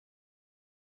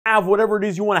have whatever it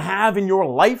is you want to have in your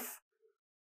life,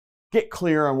 get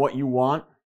clear on what you want.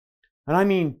 And I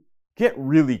mean, get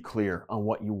really clear on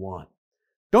what you want.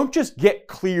 Don't just get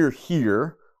clear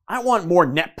here. I want more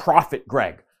net profit,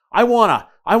 Greg. I want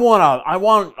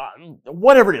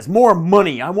whatever it is, more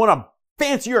money. I want a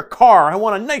fancier car. I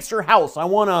want a nicer house. I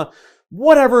want a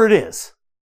whatever it is.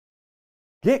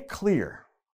 Get clear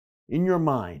in your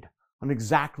mind on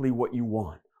exactly what you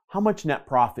want. How much net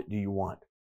profit do you want?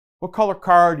 What color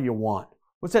car do you want?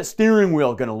 What's that steering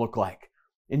wheel going to look like?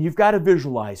 And you've got to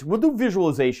visualize. We'll do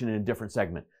visualization in a different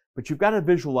segment, but you've got to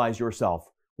visualize yourself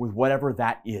with whatever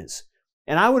that is.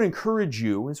 And I would encourage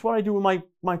you, it's what I do with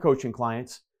my coaching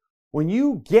clients, when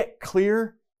you get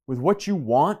clear with what you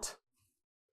want,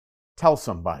 tell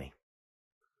somebody.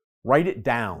 Write it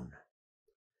down.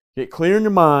 Get clear in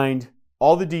your mind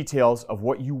all the details of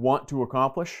what you want to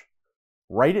accomplish.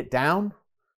 Write it down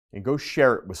and go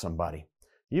share it with somebody.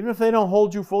 Even if they don't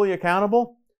hold you fully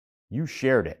accountable, you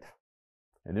shared it.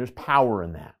 And there's power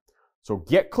in that. So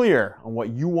get clear on what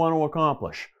you want to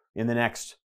accomplish in the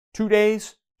next 2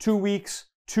 days, 2 weeks,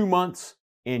 2 months,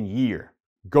 and year.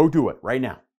 Go do it right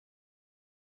now.